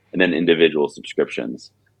rather, and then individual subscriptions.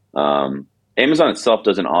 Amazon itself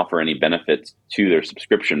doesn't offer any benefits to their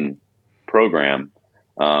subscription program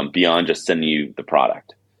beyond just sending you the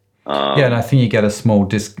product. And I think you get a small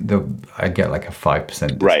I get like a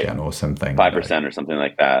 5% discount or something. 5% or something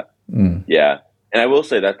like that. Yeah. And I will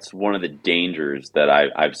say that's one of the dangers that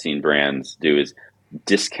I've seen brands do is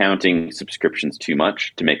discounting subscriptions too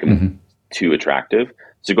much to make them too attractive.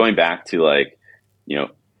 So going back to like,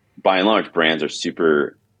 by and large, brands are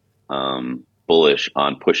super bullish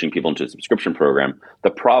on pushing people into a subscription program.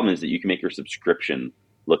 The problem is that you can make your subscription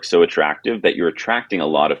look so attractive that you're attracting a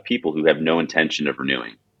lot of people who have no intention of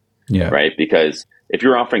renewing. Yeah. Right. Because if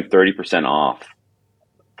you're offering 30% off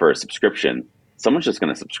for a subscription, someone's just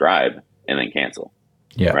going to subscribe and then cancel.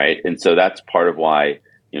 Yeah. Right. And so that's part of why,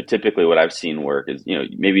 typically what I've seen work is,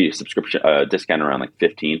 maybe a subscription discount around like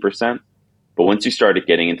 15%. But once you started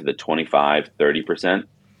getting into the 25, 30%,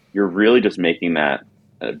 you're really just making that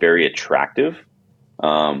very attractive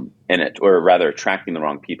or rather attracting the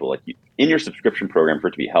wrong people. Like in your subscription program, for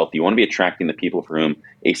it to be healthy, you want to be attracting the people for whom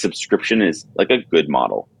a subscription is like a good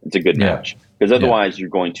model. It's a good match, because otherwise you're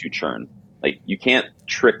going to churn. Like you can't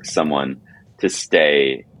trick someone to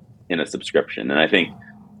stay in a subscription. And I think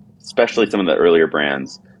especially some of the earlier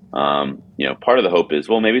brands, part of the hope is,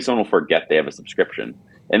 well, maybe someone will forget they have a subscription,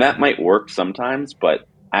 and that might work sometimes. But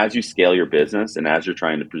as you scale your business and as you're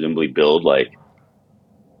trying to presumably build like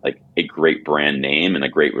a great brand name and a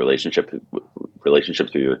great relationships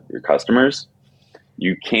with your customers,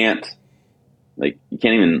 you can't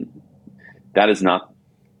even, that is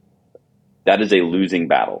a losing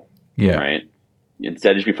battle. Yeah. Right.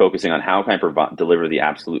 Instead, just be focusing on how can I deliver the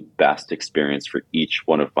absolute best experience for each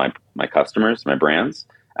one of my customers, my brands,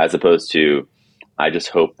 as opposed to, I just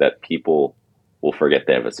hope that people will forget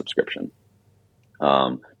they have a subscription.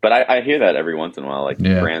 But I hear that every once in a while,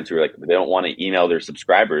 brands who are like, they don't want to email their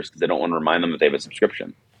subscribers because they don't want to remind them that they have a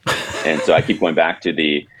subscription. And so I keep going back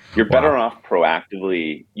to you're better off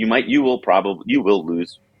proactively. You will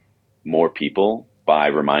lose more people by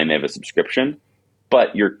reminding they have a subscription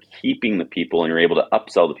but you're keeping the people and you're able to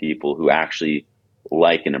upsell the people who actually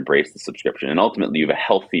like and embrace the subscription. And ultimately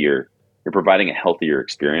you're providing a healthier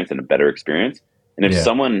experience and a better experience. And if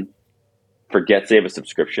someone forgets they have a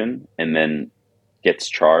subscription and then gets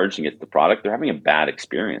charged and gets the product, they're having a bad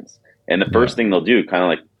experience. And the first thing they'll do, kind of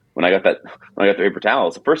like when I got the paper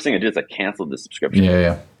towels, the first thing I did is I canceled the subscription.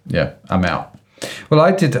 Yeah. I'm out. Well,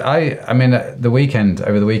 over the weekend,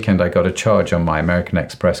 I got a charge on my American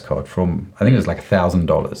Express card from, I think it was like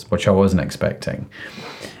 $1,000, which I wasn't expecting.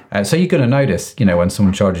 So you're going to notice, when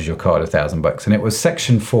someone charges your card $1,000, and it was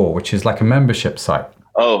Section 4, which is like a membership site.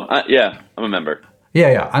 Oh, I'm a member.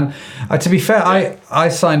 Yeah. And to be fair, I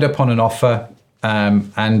signed up on an offer,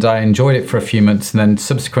 and I enjoyed it for a few months, and then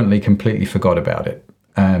subsequently completely forgot about it.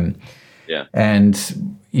 And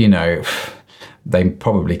they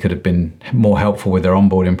probably could have been more helpful with their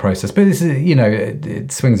onboarding process, but this is,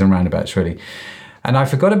 it swings and roundabouts really. And I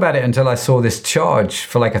forgot about it until I saw this charge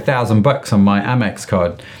for like $1,000 on my Amex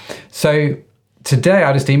card. So today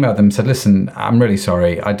I just emailed them and said, listen, I'm really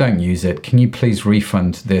sorry, I don't use it. Can you please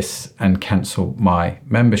refund this and cancel my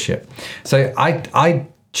membership? So I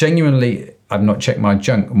genuinely, I've not checked my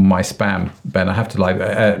junk, my spam, Ben, I have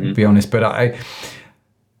to be honest, but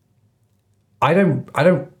I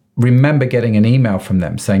don't remember getting an email from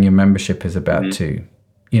them saying your membership is about to,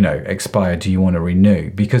 expire. Do you want to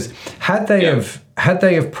renew? Because had they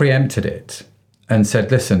have preempted it and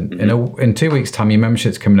said, listen, in 2 weeks' time, your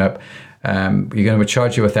membership's coming up. You're going to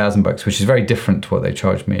charge you $1,000, which is very different to what they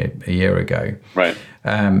charged me a year ago. Right.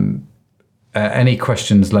 Any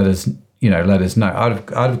questions? Let us know.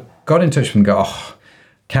 I'd have got in touch with them and go,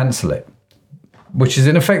 cancel it, which is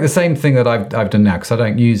in effect the same thing that I've done now because I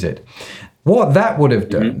don't use it. What that would have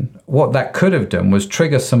done, what that could have done was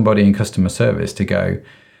trigger somebody in customer service to go,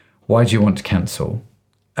 why do you want to cancel?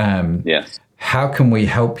 Yes. How can we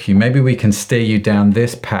help you? Maybe we can steer you down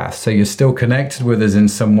this path so you're still connected with us in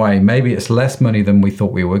some way. Maybe it's less money than we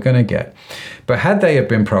thought we were going to get. But had they have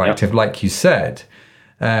been proactive, like you said,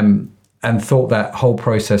 and thought that whole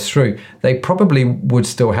process through, they probably would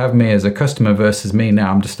still have me as a customer versus me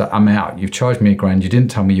now. I'm out. You've charged me $1,000. You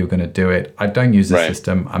didn't tell me you were going to do it. I don't use the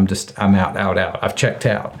system. I'm out. I've checked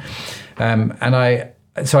out.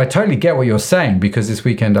 So I totally get what you're saying because this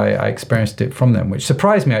weekend I experienced it from them, which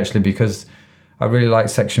surprised me actually because I really like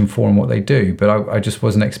Section 4 and what they do, but I just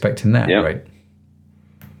wasn't expecting that, right?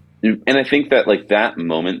 And I think that like that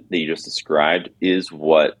moment that you just described is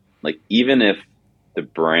what, like, even if the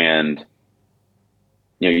brand,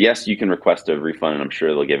 yes, you can request a refund and I'm sure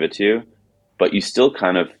they'll give it to you, but you still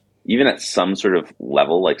kind of, even at some sort of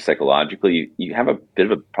level, like psychologically, you have a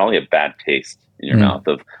bit of probably a bad taste in your mouth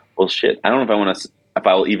of, well, shit, I don't know if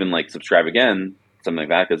I will even like subscribe again, something like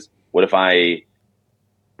that. Cause what if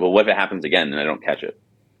it happens again and I don't catch it?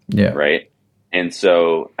 Yeah. Right. And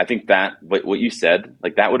so I think that what you said,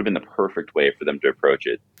 like that would have been the perfect way for them to approach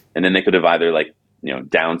it. And then they could have either like,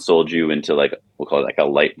 downsold you into like, we'll call it like a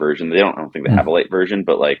light version. I don't think they have a light version,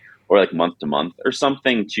 but like, or like month to month or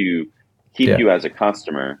something to keep you as a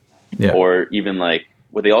customer. Yeah. Or even like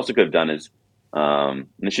what they also could have done is, and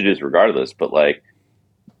they should do this regardless, but like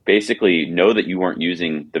basically know that you weren't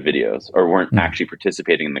using the videos or weren't actually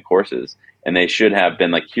participating in the courses. And they should have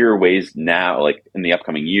been like, here are ways now, like in the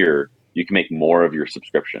upcoming year, you can make more of your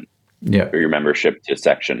subscription or your membership to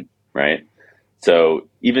section, right? So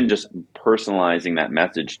even just personalizing that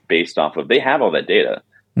message based off of, they have all that data.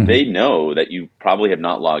 They know that you probably have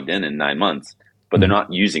not logged in 9 months, but they're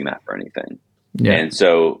not using that for anything. Yeah. And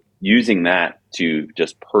so using that to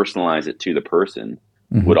just personalize it to the person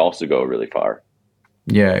would also go really far.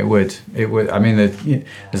 Yeah, it would. I mean,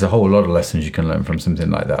 there's a whole lot of lessons you can learn from something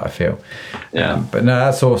like that, I feel. Yeah. But no,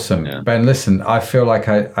 that's awesome. Yeah. Ben, listen, I feel like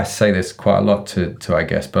I say this quite a lot to our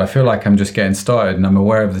guests, but I feel like I'm just getting started and I'm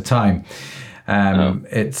aware of the time.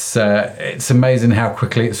 It's amazing how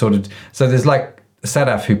quickly it sort of. So there's like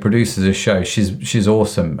Sadaf, who produces a show. She's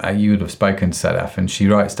awesome. You would have spoken to Sadaf, and she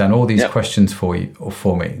writes down all these questions for you or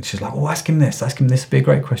for me. And she's like, "Oh, ask him this. Ask him this. Would be a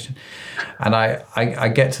great question." And I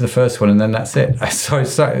get to the first one, and then that's it. Sorry,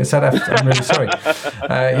 Sadaf. I'm really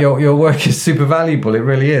sorry. Your work is super valuable. It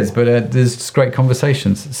really is. But there's just great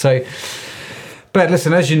conversations. So. But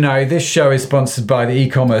listen, as you know, this show is sponsored by the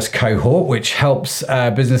e-commerce cohort, which helps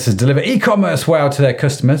businesses deliver e-commerce wow to their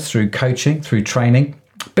customers through coaching, through training.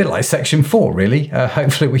 A bit like Section 4, really.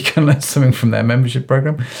 Hopefully we can learn something from their membership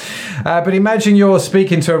program. But imagine you're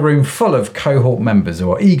speaking to a room full of cohort members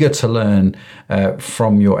who are eager to learn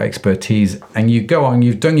from your expertise. And you've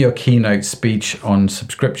done your keynote speech on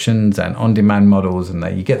subscriptions and on-demand models, and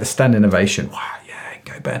you get the standing ovation. Wow, yeah,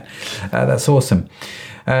 go Ben. That's awesome.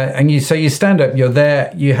 And so you stand up, you're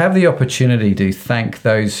there, you have the opportunity to thank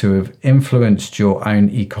those who have influenced your own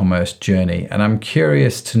e-commerce journey. And I'm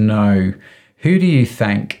curious to know, who do you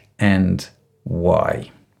thank and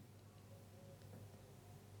why?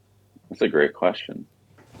 That's a great question.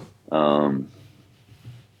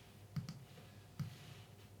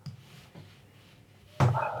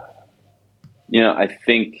 I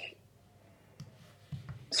think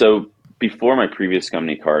so. Before my previous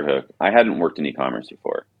company, CardHook, I hadn't worked in e-commerce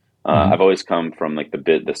before. I've always come from like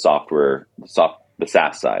the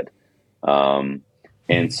SaaS side.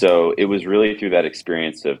 And so it was really through that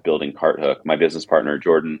experience of building CardHook. My business partner,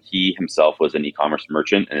 Jordan, he himself was an e-commerce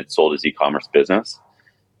merchant and had sold his e-commerce business.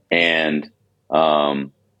 And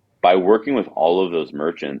by working with all of those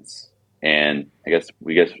merchants, and I guess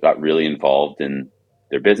we got really involved in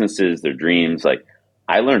their businesses, their dreams. Like,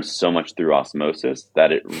 I learned so much through osmosis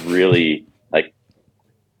that it really, like,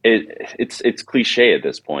 it's cliche at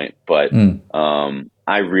this point, but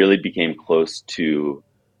I really became close to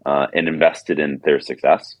and invested in their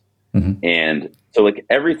success. And so, like,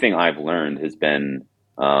 everything I've learned has been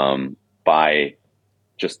by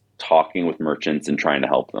just talking with merchants and trying to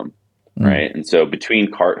help them, right? And so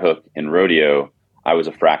between CardHook and Rodeo, I was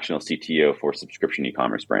a fractional CTO for subscription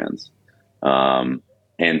e-commerce brands.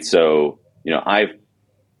 And so,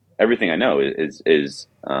 everything I know is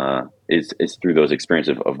through those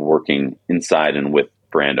experiences of working inside and with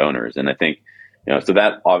brand owners. And I think, so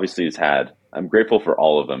that obviously I'm grateful for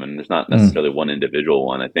all of them, and there's not necessarily one individual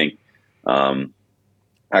one. I think,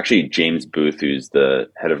 actually James Booth, who's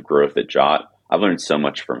the head of growth at Jot, I've learned so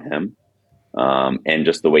much from him. And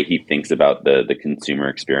just the way he thinks about the consumer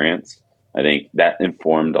experience. I think that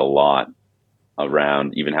informed a lot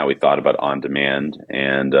around even how we thought about on demand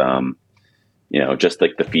and, just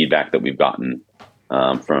like the feedback that we've gotten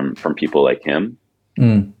from people like him.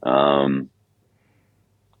 Trying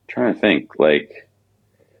to think, like,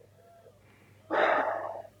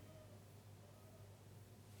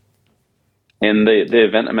 and the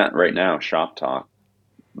event I'm at right now, Shop Talk,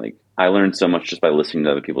 like, I learned so much just by listening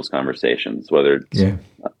to other people's conversations, whether it's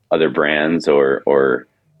other brands or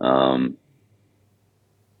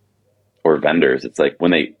vendors. It's like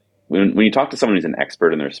when you talk to someone who's an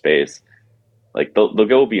expert in their space, like they'll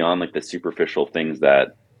go beyond like the superficial things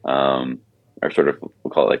that are sort of,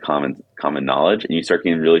 we'll call it like common knowledge, and you start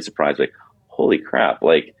getting really surprised, like, holy crap,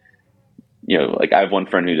 like, like I have one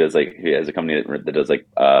friend who has a company that does like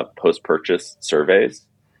post-purchase surveys,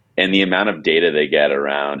 and the amount of data they get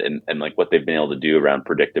around and like what they've been able to do around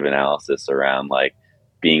predictive analysis, around like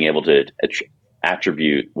being able to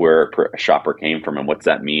attribute where a shopper came from and what's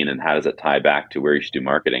that mean and how does it tie back to where you should do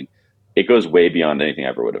marketing. It goes way beyond anything I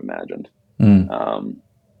ever would have imagined.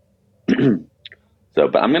 So,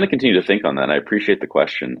 but I'm going to continue to think on that. I appreciate the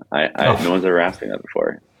question. No one's ever asked me that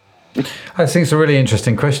before. I think it's a really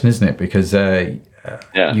interesting question, isn't it? Because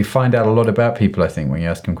you find out a lot about people, I think, when you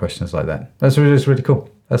ask them questions like that. That's really cool.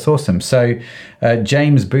 That's awesome. So,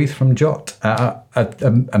 James Booth from Jot,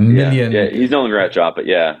 a million. Yeah, he's no longer at Jot, but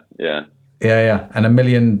yeah, and 1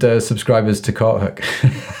 million subscribers to CardHook,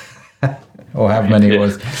 or how many it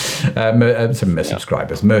was. Some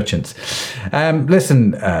subscribers, merchants.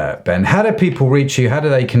 Listen, Ben, how do people reach you? How do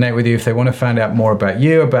they connect with you if they want to find out more about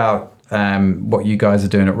you, about what you guys are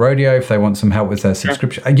doing at Rodeo, if they want some help with their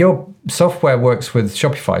subscription? Sure. Your software works with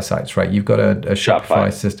Shopify sites, right? You've got a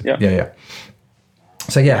Shopify system. Yeah.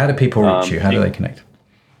 So how do people reach you? How do they connect?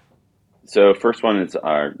 So first one is you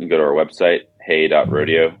can go to our website,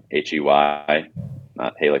 hey.rodeo, Hey,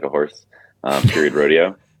 not hey like a horse, period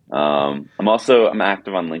rodeo. I'm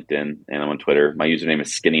active on LinkedIn and I'm on Twitter. My username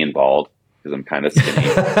is skinny and bald because I'm kind of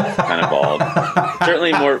skinny, kind of bald.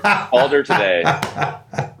 Certainly more balder today.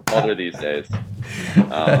 Older these days.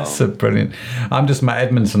 That's so brilliant. I'm just Matt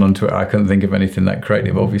Edmondson on Twitter. I couldn't think of anything that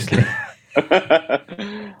creative, obviously.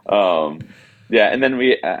 And then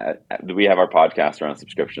we have our podcast around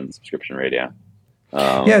subscription radio.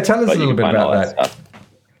 Tell us a little bit about that stuff.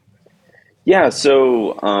 Yeah,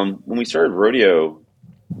 so when we started Rodeo,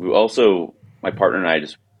 my partner and I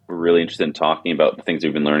just were really interested in talking about the things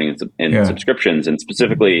we've been learning in subscriptions, and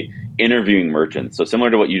specifically interviewing merchants. So similar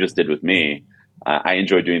to what you just did with me, I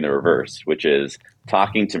enjoy doing the reverse, which is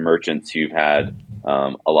talking to merchants who've had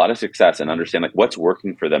a lot of success and understand like what's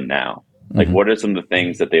working for them now. Like what are some of the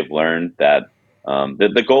things that they've learned that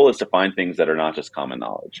the goal is to find things that are not just common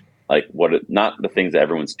knowledge, like not the things that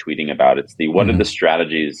everyone's tweeting about. It's what are the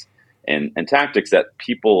strategies and tactics that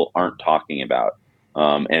people aren't talking about,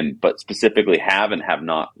 but specifically have and have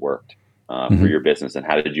not worked for your business, and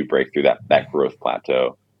how did you break through that growth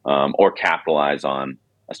plateau or capitalize on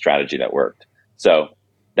a strategy that worked. So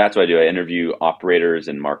that's what I do. I interview operators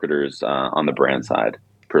and marketers on the brand side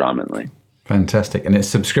predominantly. Fantastic. And it's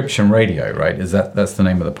Subscription Radio, right? That's the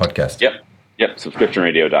name of the podcast? Yep.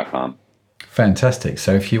 Subscriptionradio.com. Fantastic.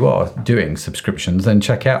 So if you are doing subscriptions, then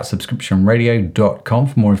check out subscriptionradio.com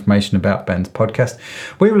for more information about Ben's podcast.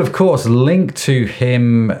 We will, of course, link to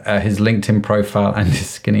him, his LinkedIn profile and his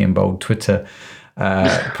Skinny and Bold Twitter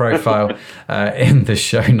profile in the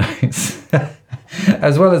show notes.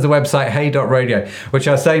 As well as the website hey.radio, which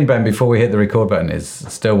I was saying, Ben, before we hit the record button, is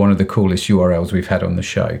still one of the coolest URLs we've had on the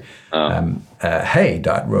show.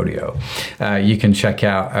 Hey.radio. You can check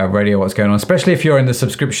out radio, what's going on, especially if you're in the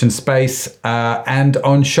subscription space and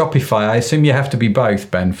on Shopify. I assume you have to be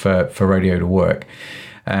both, Ben, for radio to work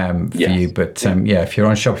for you. But if you're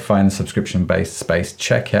on Shopify in the subscription-based space,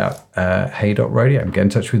 check out hey.radio and get in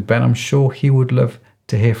touch with Ben. I'm sure he would love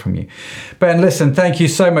to hear from you. Ben, listen, thank you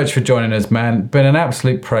so much for joining us, man. Been an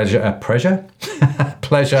absolute pleasure, pleasure,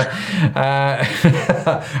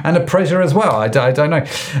 and a pleasure as well. I don't know,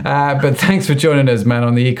 but thanks for joining us, man,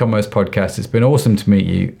 on the e-commerce podcast. It's been awesome to meet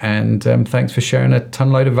you, and thanks for sharing a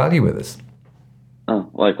ton load of value with us. Oh,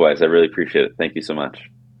 likewise. I really appreciate it. Thank you so much.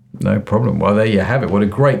 No problem. Well, there you have it. What a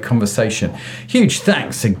great conversation. Huge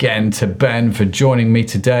thanks again to Ben for joining me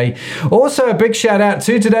today. Also, a big shout out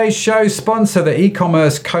to today's show sponsor, the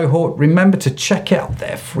e-commerce cohort. Remember to check out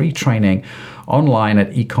their free training online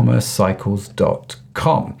at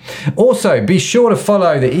ecommercecycles.com. Also, be sure to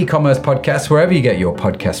follow the e-commerce podcast wherever you get your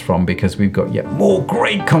podcasts from, because we've got yet more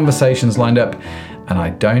great conversations lined up, and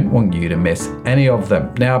I don't want you to miss any of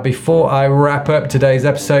them. Now, before I wrap up today's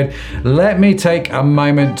episode, let me take a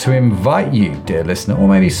moment to invite you, dear listener, or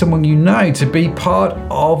maybe someone you know, to be part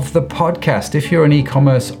of the podcast. If you're an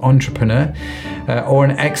e-commerce entrepreneur or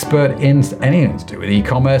an expert in anything to do with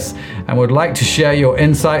e-commerce and would like to share your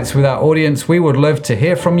insights with our audience, we would love to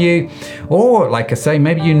hear from you. Or, like I say,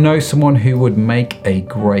 maybe you know someone who would make a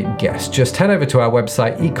great guest. Just head over to our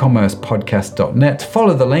website, ecommercepodcast.net,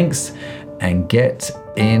 follow the links, and get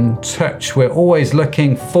in touch. We're always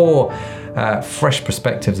looking for fresh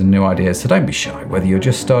perspectives and new ideas, so don't be shy. Whether you're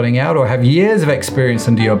just starting out or have years of experience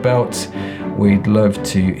under your belt, we'd love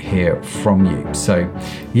to hear from you. So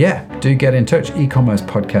do get in touch,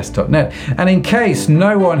 ecommercepodcast.net. And in case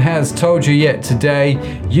no one has told you yet today,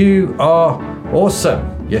 you are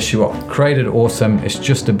awesome. Yes, you are. Created awesome. It's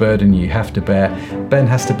just a burden you have to bear. Ben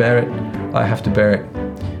has to bear it. I have to bear it.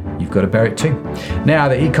 You've got to bear it too. Now,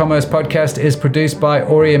 the e-commerce podcast is produced by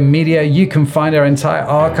Orion Media. You can find our entire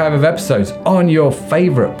archive of episodes on your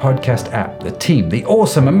favorite podcast app. The team, the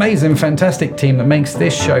awesome, amazing, fantastic team that makes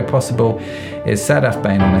this show possible is Sadaf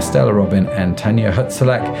Bainon, Estella Robin, and Tanya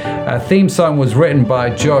Hutzelak. Our theme song was written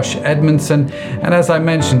by Josh Edmondson. And as I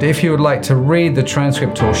mentioned, if you would like to read the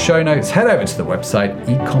transcript or show notes, head over to the website,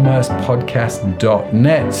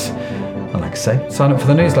 ecommercepodcast.net. And like I say, sign up for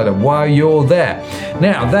the newsletter while you're there.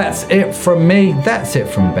 Now, that's it from me. That's it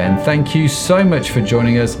from Ben. Thank you so much for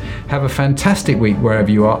joining us. Have a fantastic week wherever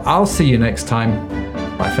you are. I'll see you next time.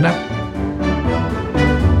 Bye for now.